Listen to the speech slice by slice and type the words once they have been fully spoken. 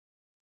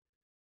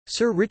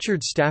Sir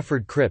Richard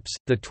Stafford Cripps,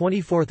 the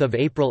 24th of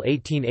April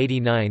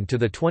 1889 to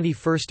the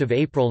 21st of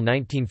April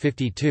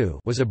 1952,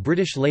 was a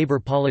British Labour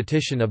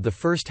politician of the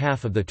first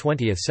half of the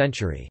 20th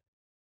century.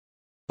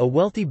 A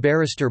wealthy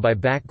barrister by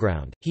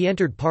background, he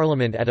entered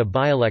Parliament at a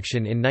by-election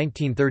in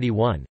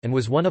 1931, and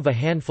was one of a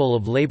handful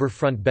of Labour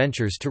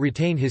frontbenchers to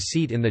retain his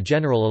seat in the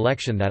general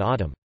election that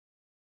autumn.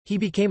 He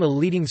became a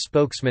leading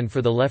spokesman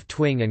for the left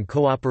wing and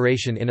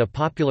cooperation in a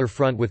popular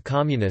front with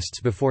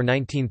communists before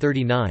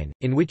 1939,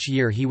 in which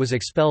year he was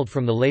expelled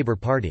from the Labour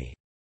Party.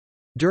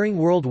 During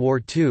World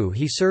War II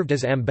he served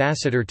as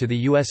ambassador to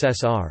the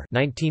USSR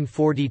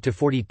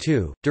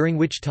 1940–42, during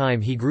which time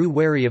he grew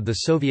wary of the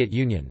Soviet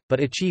Union, but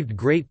achieved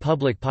great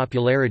public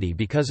popularity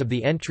because of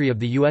the entry of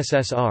the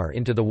USSR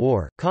into the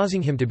war,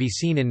 causing him to be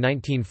seen in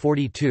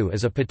 1942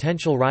 as a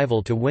potential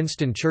rival to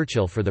Winston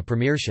Churchill for the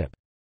premiership.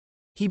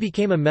 He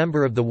became a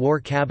member of the War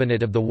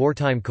Cabinet of the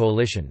Wartime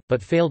Coalition,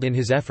 but failed in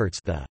his efforts,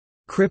 the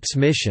Cripps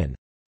Mission,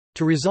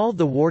 to resolve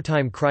the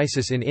wartime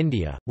crisis in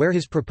India, where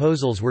his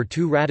proposals were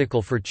too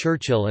radical for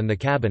Churchill and the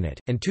cabinet,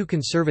 and too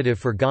conservative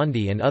for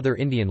Gandhi and other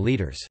Indian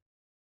leaders.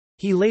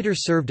 He later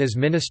served as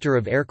Minister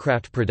of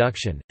Aircraft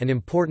Production, an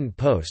important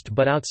post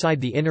but outside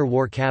the inner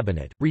war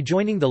cabinet,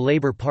 rejoining the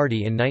Labour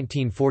Party in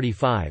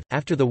 1945.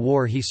 After the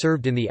war he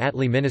served in the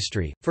Attlee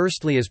Ministry,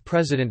 firstly as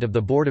President of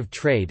the Board of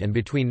Trade and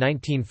between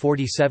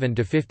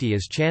 1947–50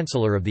 as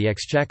Chancellor of the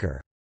Exchequer.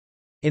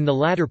 In the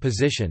latter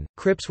position,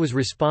 Cripps was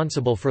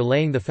responsible for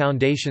laying the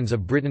foundations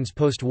of Britain's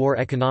post-war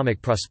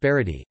economic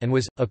prosperity, and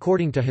was,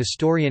 according to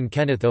historian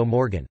Kenneth O.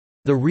 Morgan,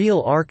 the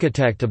real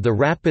architect of the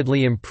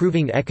rapidly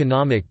improving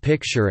economic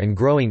picture and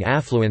growing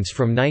affluence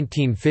from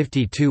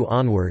 1952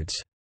 onwards.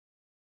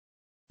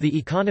 The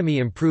economy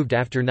improved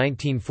after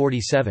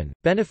 1947,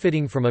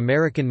 benefiting from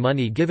American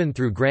money given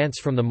through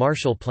grants from the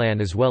Marshall Plan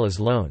as well as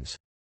loans.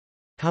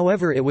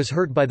 However, it was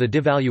hurt by the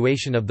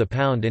devaluation of the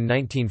pound in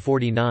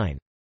 1949.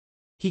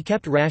 He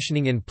kept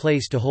rationing in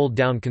place to hold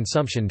down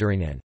consumption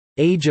during an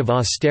age of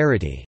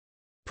austerity,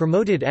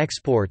 promoted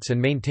exports and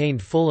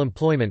maintained full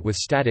employment with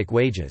static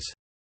wages.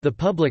 The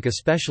public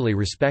especially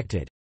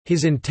respected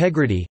his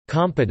integrity,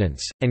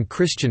 competence, and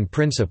Christian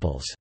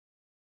principles.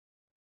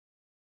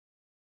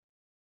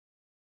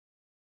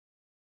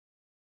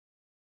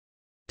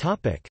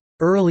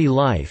 Early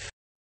life.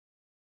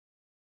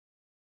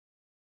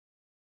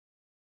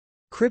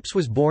 Cripps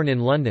was born in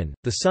London,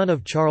 the son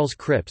of Charles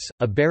Cripps,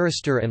 a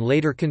barrister and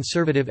later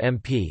Conservative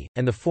MP,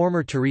 and the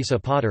former Teresa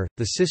Potter,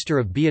 the sister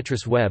of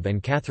Beatrice Webb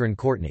and Catherine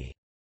Courtney.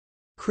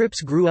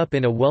 Cripps grew up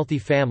in a wealthy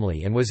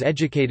family and was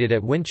educated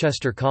at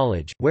Winchester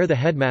College, where the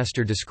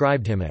headmaster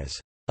described him as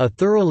a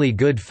thoroughly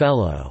good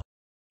fellow,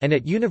 and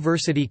at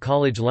University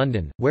College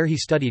London, where he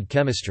studied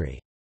chemistry.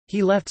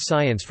 He left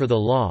science for the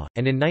law,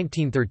 and in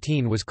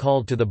 1913 was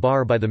called to the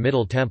bar by the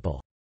Middle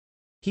Temple.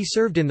 He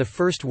served in the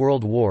First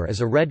World War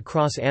as a Red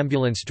Cross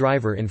ambulance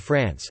driver in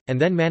France, and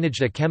then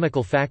managed a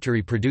chemical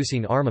factory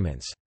producing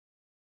armaments.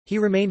 He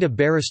remained a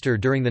barrister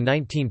during the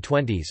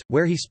 1920s,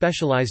 where he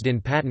specialised in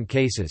patent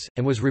cases,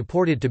 and was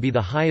reported to be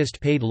the highest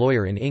paid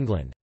lawyer in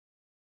England.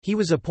 He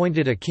was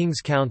appointed a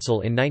King's Counsel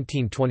in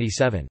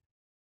 1927.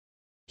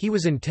 He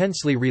was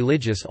intensely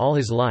religious all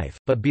his life,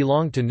 but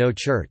belonged to no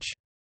church.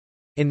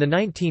 In the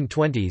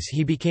 1920s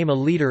he became a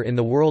leader in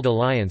the World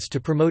Alliance to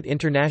promote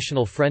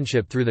international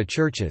friendship through the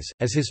churches,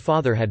 as his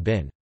father had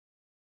been.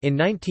 In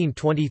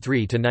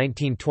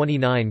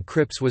 1923–1929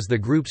 Cripps was the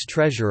group's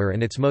treasurer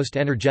and its most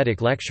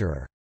energetic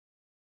lecturer.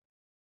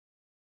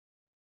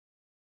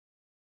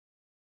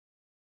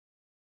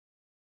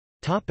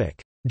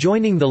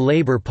 Joining the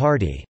Labour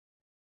Party.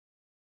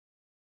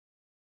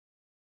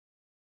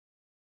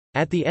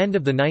 At the end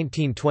of the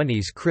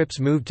 1920s Cripps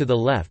moved to the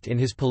left in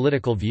his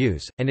political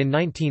views, and in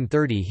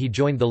 1930 he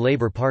joined the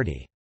Labour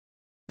Party.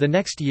 The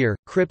next year,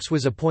 Cripps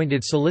was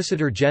appointed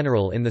Solicitor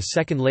General in the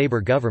second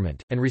Labour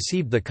government, and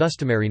received the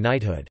customary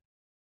knighthood.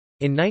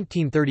 In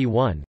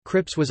 1931,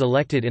 Cripps was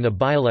elected in a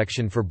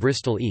by-election for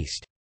Bristol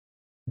East.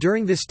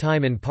 During this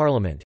time in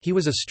Parliament, he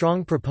was a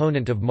strong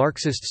proponent of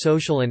Marxist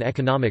social and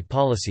economic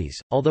policies,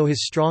 although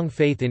his strong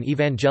faith in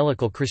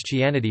evangelical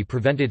Christianity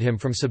prevented him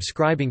from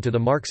subscribing to the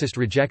Marxist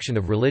rejection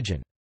of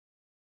religion.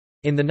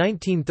 In the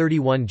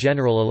 1931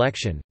 general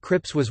election,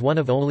 Cripps was one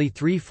of only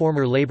 3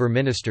 former Labour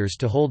ministers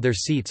to hold their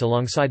seats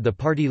alongside the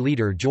party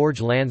leader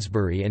George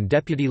Lansbury and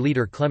deputy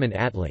leader Clement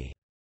Attlee.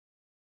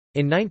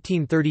 In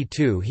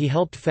 1932 he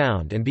helped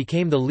found and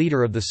became the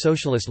leader of the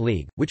Socialist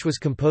League, which was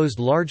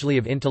composed largely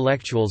of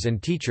intellectuals and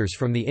teachers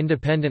from the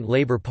Independent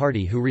Labour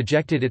Party who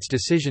rejected its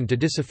decision to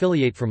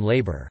disaffiliate from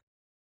Labour.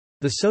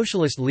 The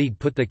Socialist League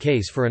put the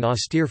case for an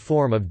austere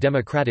form of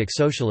democratic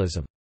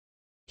socialism.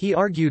 He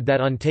argued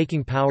that on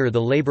taking power the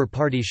Labour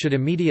Party should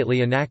immediately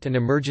enact an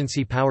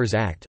Emergency Powers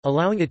Act,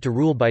 allowing it to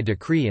rule by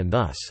decree and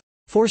thus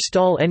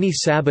forestall any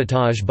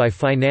sabotage by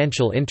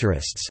financial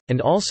interests, and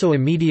also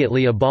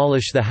immediately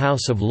abolish the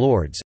House of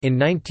Lords. In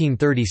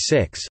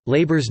 1936,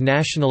 Labour's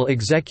National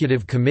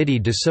Executive Committee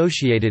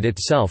dissociated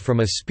itself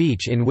from a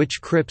speech in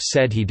which Cripps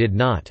said he did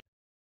not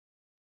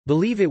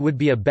believe it would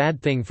be a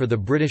bad thing for the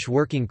British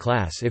working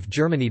class if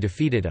Germany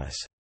defeated us.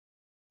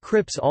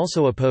 Cripps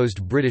also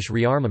opposed British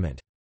rearmament.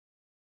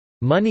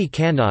 "Money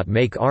cannot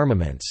make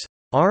armaments.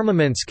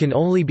 Armaments can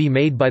only be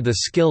made by the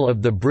skill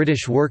of the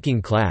British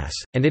working class,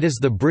 and it is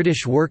the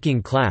British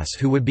working class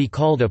who would be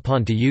called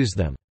upon to use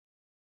them.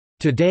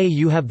 Today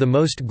you have the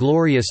most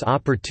glorious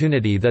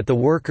opportunity that the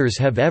workers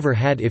have ever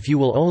had if you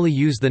will only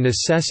use the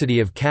necessity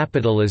of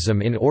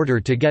capitalism in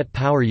order to get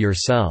power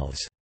yourselves.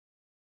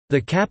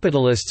 The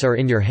capitalists are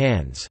in your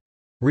hands.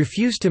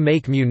 Refuse to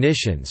make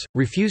munitions,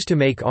 refuse to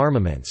make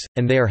armaments,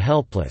 and they are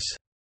helpless.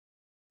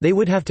 They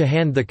would have to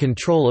hand the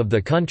control of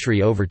the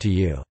country over to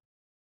you."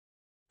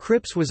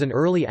 Cripps was an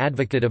early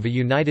advocate of a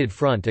united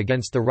front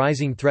against the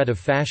rising threat of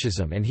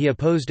fascism, and he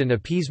opposed an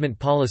appeasement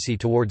policy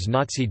towards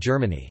Nazi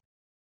Germany.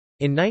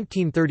 In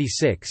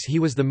 1936 he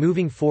was the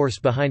moving force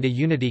behind a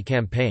unity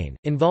campaign,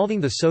 involving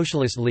the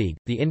Socialist League,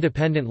 the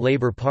Independent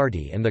Labour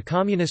Party and the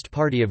Communist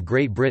Party of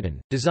Great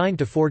Britain, designed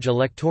to forge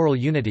electoral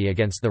unity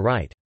against the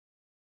right.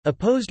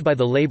 Opposed by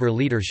the Labour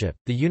leadership,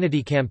 the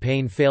unity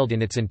campaign failed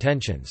in its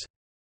intentions.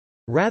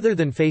 Rather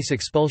than face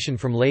expulsion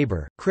from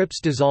Labour,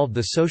 Cripps dissolved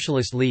the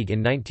Socialist League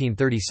in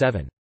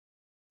 1937.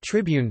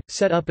 Tribune,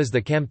 set up as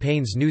the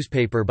campaign's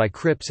newspaper by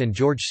Cripps and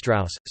George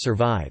Strauss,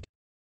 survived.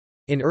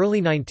 In early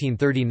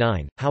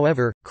 1939,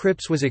 however,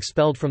 Cripps was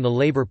expelled from the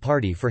Labour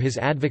Party for his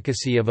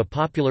advocacy of a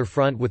popular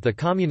front with the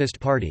Communist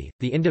Party,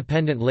 the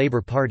Independent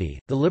Labour Party,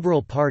 the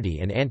Liberal Party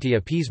and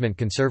anti-appeasement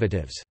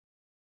conservatives.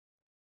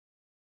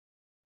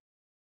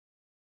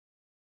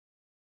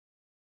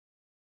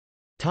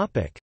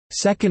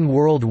 Second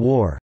World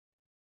War.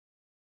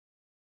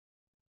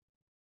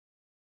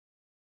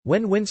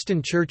 When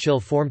Winston Churchill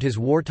formed his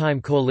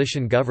wartime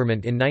coalition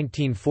government in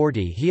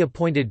 1940, he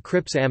appointed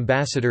Cripps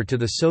ambassador to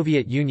the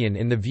Soviet Union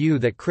in the view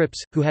that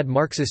Cripps, who had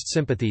Marxist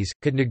sympathies,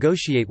 could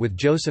negotiate with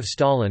Joseph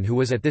Stalin, who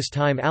was at this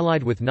time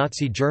allied with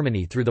Nazi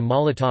Germany through the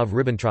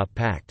Molotov–Ribbentrop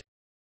Pact.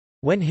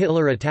 When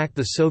Hitler attacked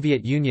the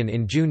Soviet Union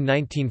in June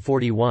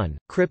 1941,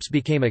 Cripps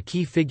became a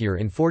key figure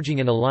in forging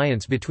an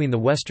alliance between the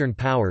Western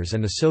powers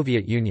and the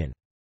Soviet Union.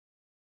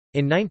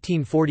 In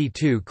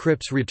 1942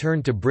 Cripps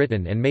returned to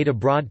Britain and made a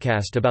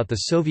broadcast about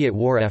the Soviet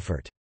war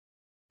effort.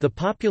 The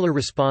popular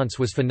response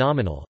was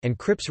phenomenal, and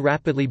Cripps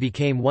rapidly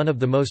became one of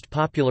the most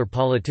popular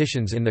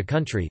politicians in the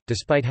country,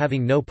 despite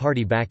having no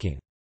party backing.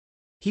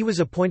 He was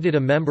appointed a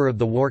member of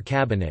the War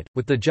Cabinet,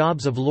 with the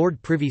jobs of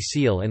Lord Privy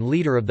Seal and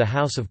Leader of the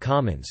House of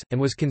Commons, and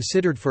was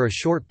considered for a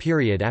short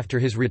period after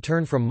his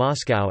return from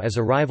Moscow as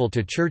a rival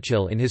to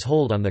Churchill in his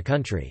hold on the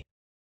country.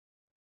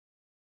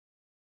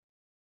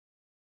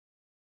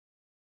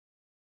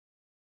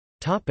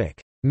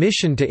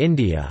 Mission to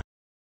India.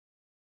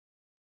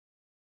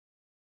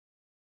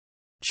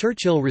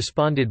 Churchill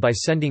responded by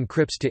sending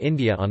Cripps to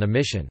India on a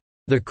mission,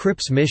 the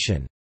Cripps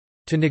Mission,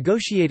 to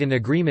negotiate an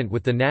agreement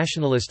with the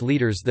nationalist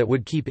leaders that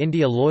would keep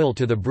India loyal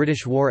to the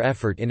British war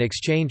effort in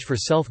exchange for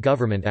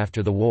self-government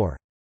after the war.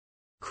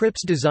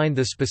 Cripps designed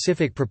the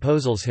specific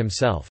proposals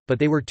himself, but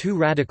they were too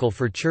radical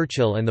for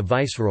Churchill and the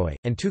Viceroy,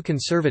 and too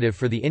conservative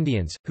for the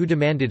Indians, who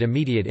demanded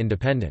immediate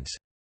independence.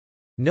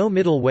 No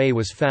middle way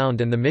was found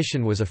and the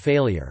mission was a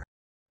failure.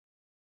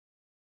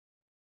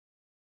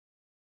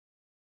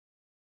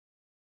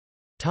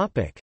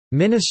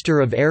 Minister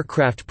of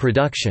Aircraft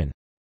Production.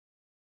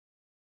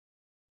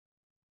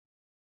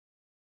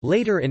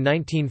 Later in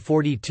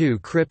 1942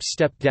 Cripps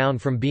stepped down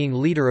from being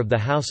Leader of the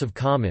House of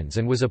Commons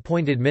and was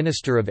appointed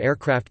Minister of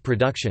Aircraft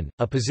Production,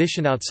 a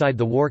position outside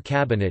the War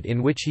Cabinet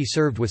in which he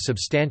served with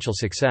substantial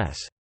success.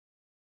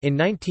 In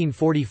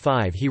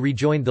 1945 he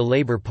rejoined the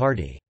Labour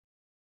Party.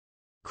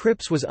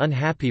 Cripps was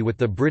unhappy with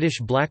the British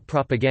black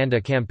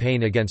propaganda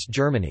campaign against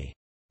Germany.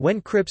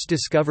 When Cripps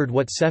discovered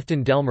what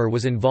Sefton Delmer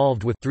was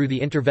involved with through the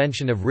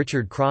intervention of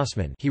Richard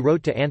Crossman, he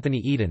wrote to Anthony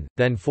Eden,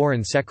 then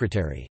Foreign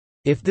Secretary,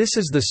 "If this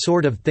is the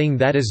sort of thing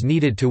that is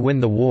needed to win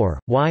the war,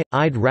 why,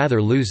 I'd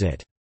rather lose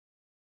it."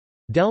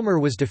 Delmer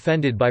was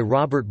defended by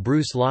Robert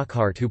Bruce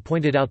Lockhart, who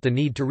pointed out the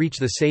need to reach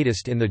the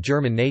sadist in the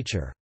German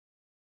nature.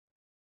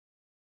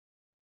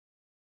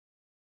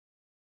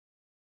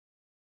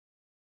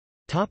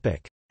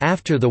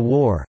 After the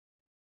war.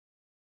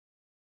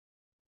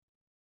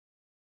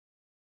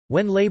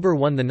 When Labour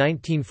won the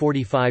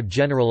 1945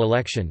 general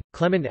election,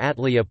 Clement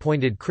Attlee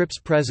appointed Cripps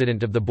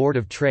President of the Board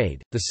of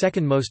Trade, the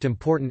second most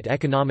important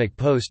economic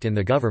post in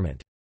the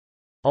government.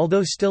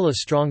 Although still a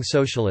strong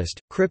socialist,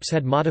 Cripps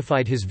had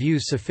modified his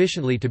views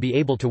sufficiently to be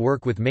able to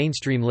work with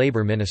mainstream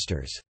Labour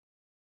ministers.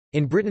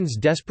 In Britain's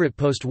desperate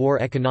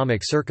post-war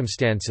economic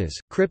circumstances,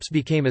 Cripps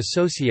became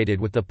associated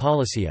with the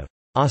policy of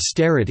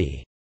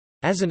austerity.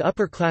 As an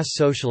upper-class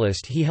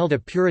socialist he held a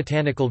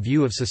puritanical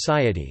view of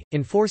society,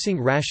 enforcing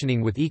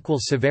rationing with equal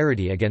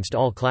severity against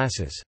all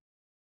classes.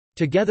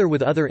 Together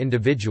with other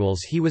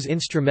individuals he was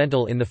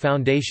instrumental in the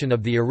foundation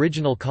of the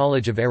original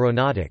College of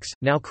Aeronautics,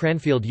 now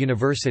Cranfield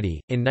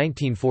University, in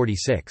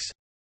 1946.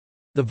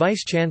 The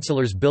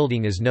Vice-Chancellor's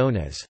building is known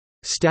as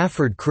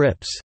Stafford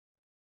Cripps.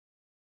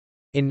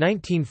 In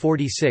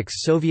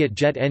 1946 Soviet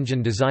jet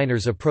engine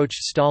designers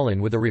approached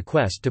Stalin with a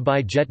request to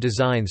buy jet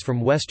designs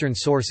from Western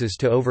sources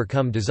to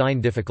overcome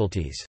design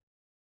difficulties.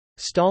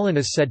 Stalin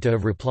is said to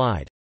have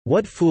replied,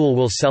 "What fool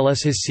will sell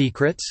us his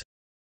secrets?"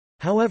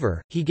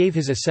 However, he gave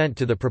his assent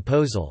to the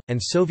proposal,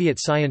 and Soviet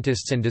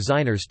scientists and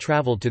designers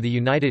traveled to the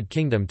United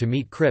Kingdom to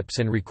meet Cripps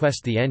and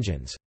request the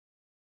engines.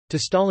 To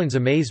Stalin's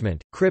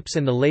amazement, Cripps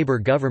and the Labour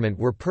government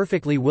were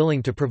perfectly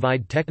willing to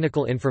provide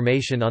technical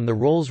information on the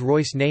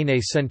Rolls-Royce Nene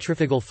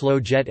centrifugal flow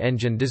jet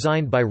engine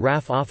designed by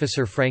RAF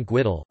officer Frank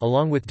Whittle,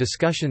 along with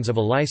discussions of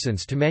a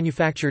license to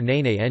manufacture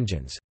Nene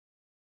engines.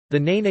 The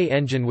Nene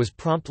engine was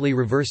promptly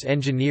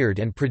reverse-engineered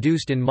and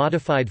produced in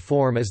modified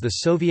form as the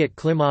Soviet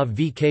Klimov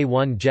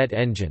VK-1 jet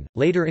engine,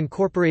 later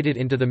incorporated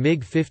into the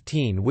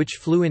MiG-15, which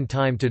flew in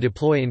time to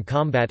deploy in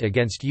combat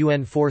against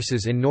UN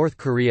forces in North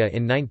Korea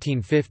in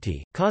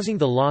 1950, causing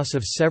the loss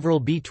of several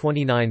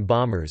B-29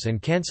 bombers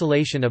and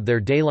cancellation of their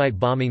daylight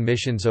bombing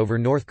missions over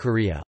North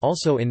Korea.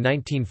 Also in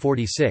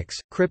 1946,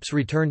 Cripps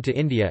returned to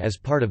India as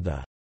part of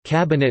the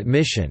Cabinet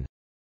Mission,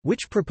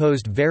 which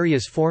proposed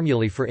various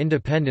formulae for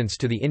independence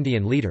to the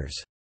Indian leaders.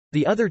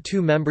 The other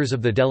two members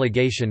of the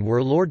delegation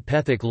were Lord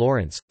Pethick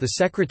Lawrence, the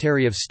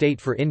Secretary of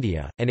State for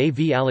India, and A.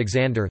 V.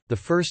 Alexander, the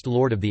First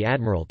Lord of the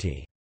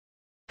Admiralty.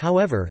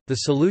 However, the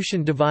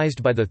solution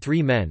devised by the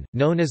three men,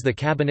 known as the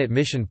Cabinet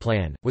Mission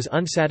Plan, was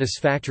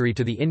unsatisfactory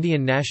to the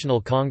Indian National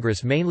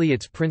Congress, mainly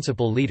its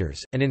principal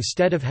leaders, and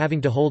instead of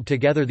having to hold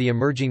together the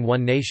emerging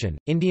one nation,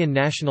 Indian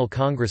National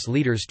Congress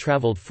leaders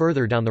travelled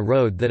further down the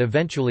road that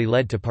eventually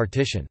led to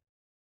partition.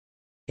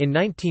 In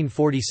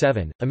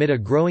 1947, amid a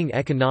growing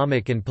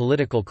economic and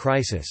political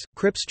crisis,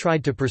 Cripps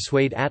tried to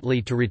persuade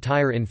Attlee to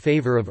retire in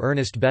favor of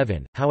Ernest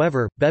Bevin,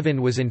 however,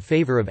 Bevin was in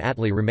favor of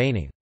Attlee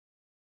remaining.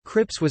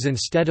 Cripps was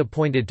instead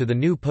appointed to the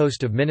new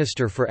post of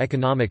Minister for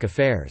Economic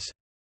Affairs.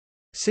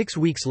 6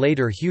 weeks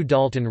later Hugh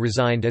Dalton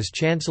resigned as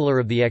Chancellor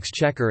of the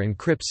Exchequer and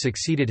Cripps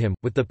succeeded him,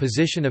 with the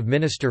position of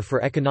Minister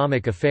for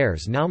Economic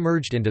Affairs now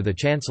merged into the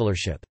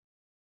Chancellorship.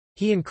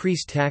 He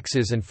increased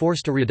taxes and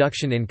forced a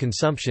reduction in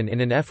consumption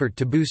in an effort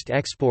to boost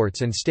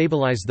exports and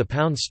stabilize the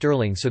pound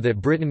sterling so that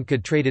Britain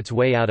could trade its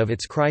way out of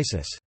its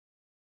crisis.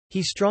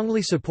 He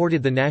strongly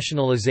supported the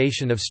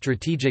nationalisation of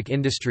strategic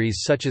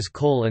industries such as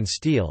coal and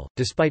steel.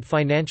 Despite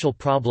financial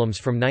problems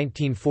from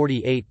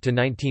 1948 to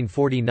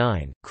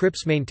 1949,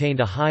 Cripps maintained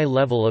a high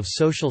level of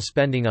social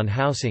spending on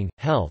housing,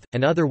 health,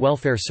 and other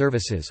welfare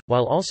services,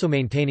 while also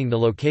maintaining the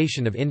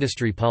location of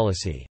industry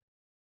policy.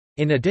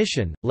 In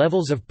addition,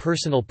 levels of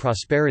personal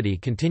prosperity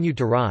continued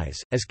to rise,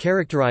 as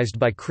characterized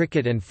by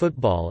cricket and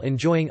football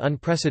enjoying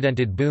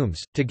unprecedented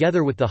booms,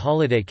 together with the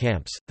holiday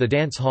camps, the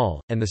dance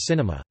hall, and the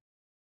cinema.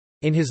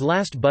 In his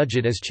last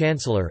budget as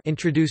Chancellor,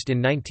 introduced in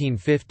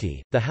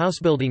 1950, the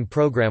housebuilding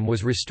program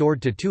was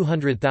restored to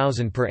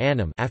 $200,000 per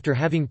annum after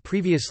having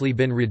previously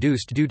been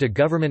reduced due to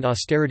government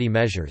austerity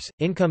measures.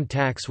 Income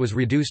tax was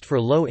reduced for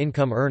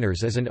low-income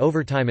earners as an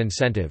overtime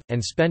incentive,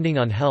 and spending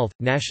on health,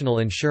 national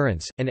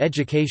insurance, and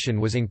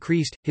education was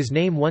increased. His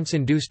name once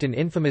induced an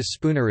infamous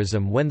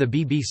spoonerism when the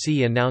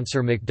BBC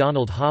announcer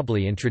MacDonald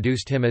Hobley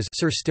introduced him as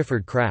Sir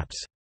Stafford Cripps.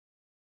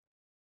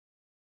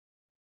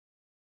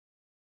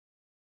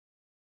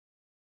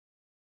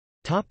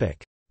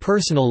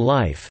 Personal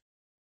life.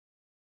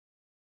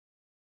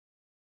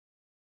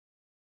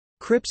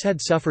 Cripps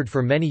had suffered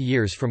for many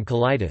years from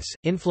colitis,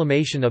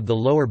 inflammation of the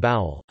lower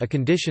bowel, a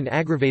condition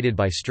aggravated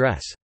by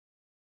stress.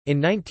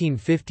 In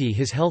 1950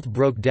 his health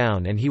broke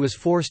down and he was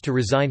forced to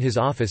resign his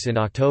office in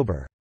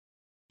October.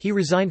 He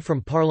resigned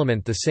from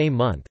Parliament the same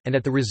month, and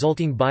at the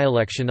resulting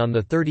by-election on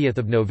 30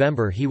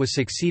 November he was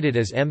succeeded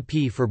as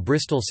MP for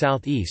Bristol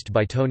South East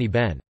by Tony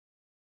Benn.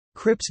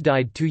 Cripps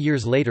died 2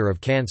 years later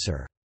of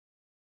cancer.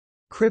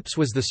 Cripps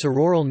was the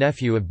sororal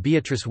nephew of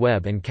Beatrice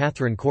Webb and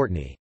Catherine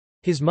Courtney.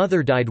 His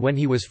mother died when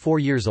he was 4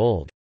 years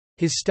old.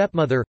 His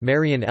stepmother,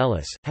 Marion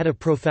Ellis, had a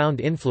profound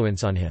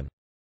influence on him.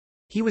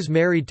 He was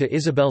married to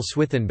Isabel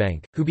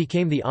Swithenbank, who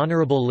became the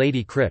Honourable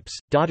Lady Cripps,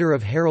 daughter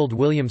of Harold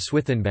William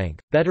Swithenbank,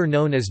 better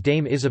known as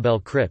Dame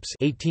Isabel Cripps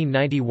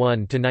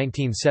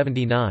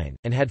 (1891–1979),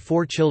 and had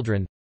 4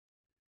 children.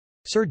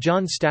 Sir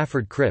John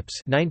Stafford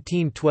Cripps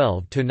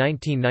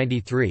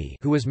 (1912–1993),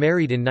 who was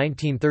married in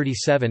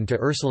 1937 to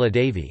Ursula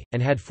Davy,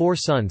 and had 4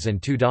 sons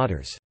and 2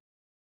 daughters.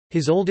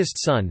 His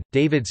oldest son,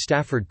 David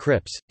Stafford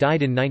Cripps,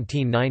 died in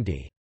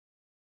 1990.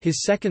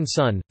 His second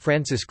son,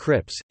 Francis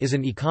Cripps, is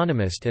an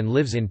economist and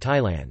lives in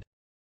Thailand.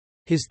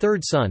 His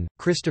third son,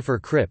 Christopher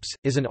Cripps,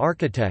 is an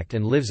architect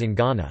and lives in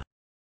Ghana.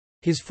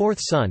 His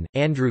fourth son,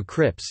 Andrew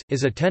Cripps,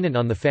 is a tenant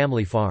on the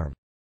family farm.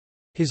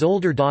 His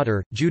older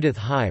daughter, Judith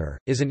Heyer,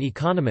 is an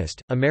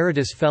economist,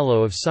 Emeritus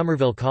Fellow of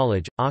Somerville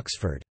College,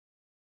 Oxford.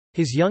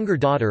 His younger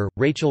daughter,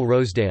 Rachel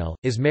Rosedale,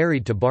 is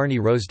married to Barney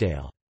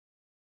Rosedale.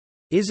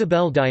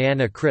 Isabel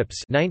Diana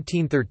Cripps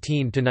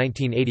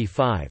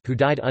 (1913–1985), who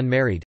died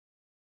unmarried.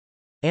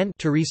 Anne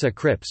Teresa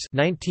Cripps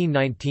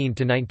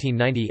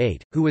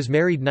 (1919–1998), who was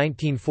married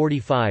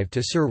 1945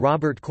 to Sir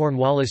Robert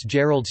Cornwallis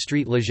Gerald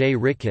Street Leger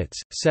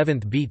Ricketts,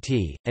 7th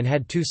BT, and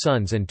had 2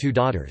 sons and 2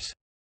 daughters.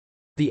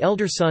 The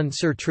elder son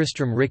Sir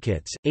Tristram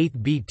Ricketts,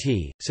 8th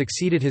BT,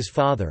 succeeded his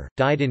father,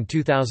 died in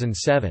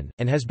 2007,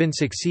 and has been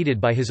succeeded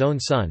by his own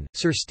son,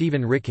 Sir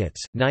Stephen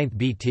Ricketts, 9th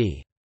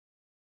BT.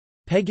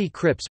 Peggy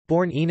Cripps,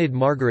 born Enid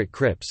Margaret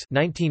Cripps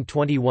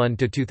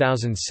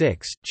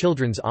 (1921–2006),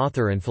 children's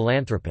author and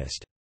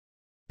philanthropist.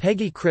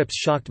 Peggy Cripps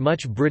shocked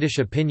much British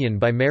opinion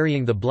by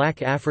marrying the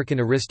black African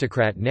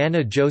aristocrat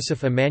Nana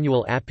Joseph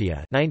Emmanuel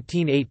Appiah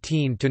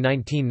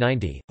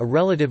 (1918–1990), a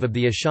relative of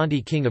the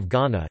Ashanti King of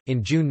Ghana,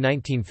 in June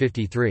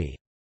 1953.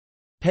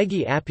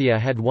 Peggy Appiah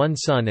had one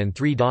son and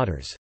three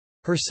daughters.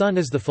 Her son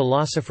is the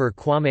philosopher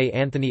Kwame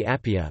Anthony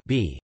Appiah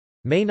b.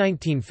 May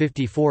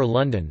 1954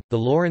 London, the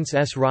Lawrence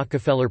S.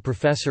 Rockefeller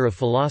Professor of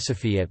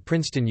Philosophy at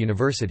Princeton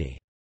University.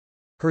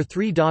 Her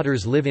three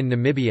daughters live in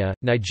Namibia,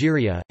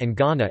 Nigeria, and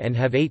Ghana and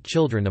have 8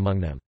 children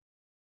among them.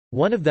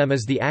 One of them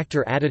is the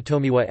actor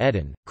Adetomiwa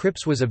Edun.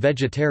 Cripps was a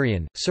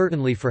vegetarian,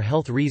 certainly for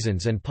health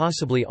reasons and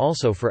possibly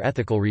also for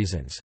ethical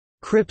reasons.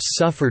 Cripps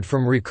suffered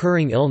from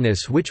recurring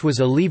illness which was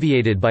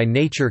alleviated by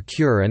nature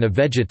cure and a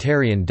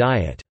vegetarian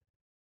diet.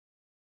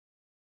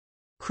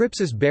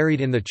 Cripps is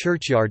buried in the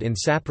churchyard in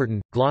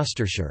Sapperton,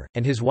 Gloucestershire,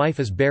 and his wife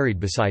is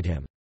buried beside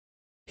him.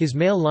 His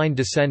male line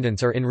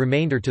descendants are in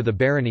remainder to the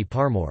barony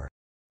Parmore.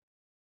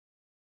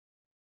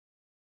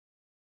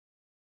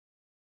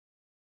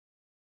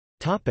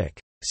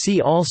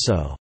 See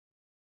also: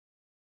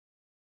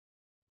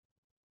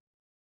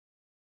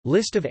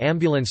 List of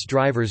ambulance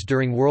drivers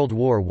during World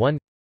War I,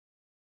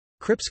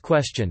 Cripps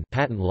question,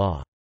 patent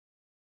law.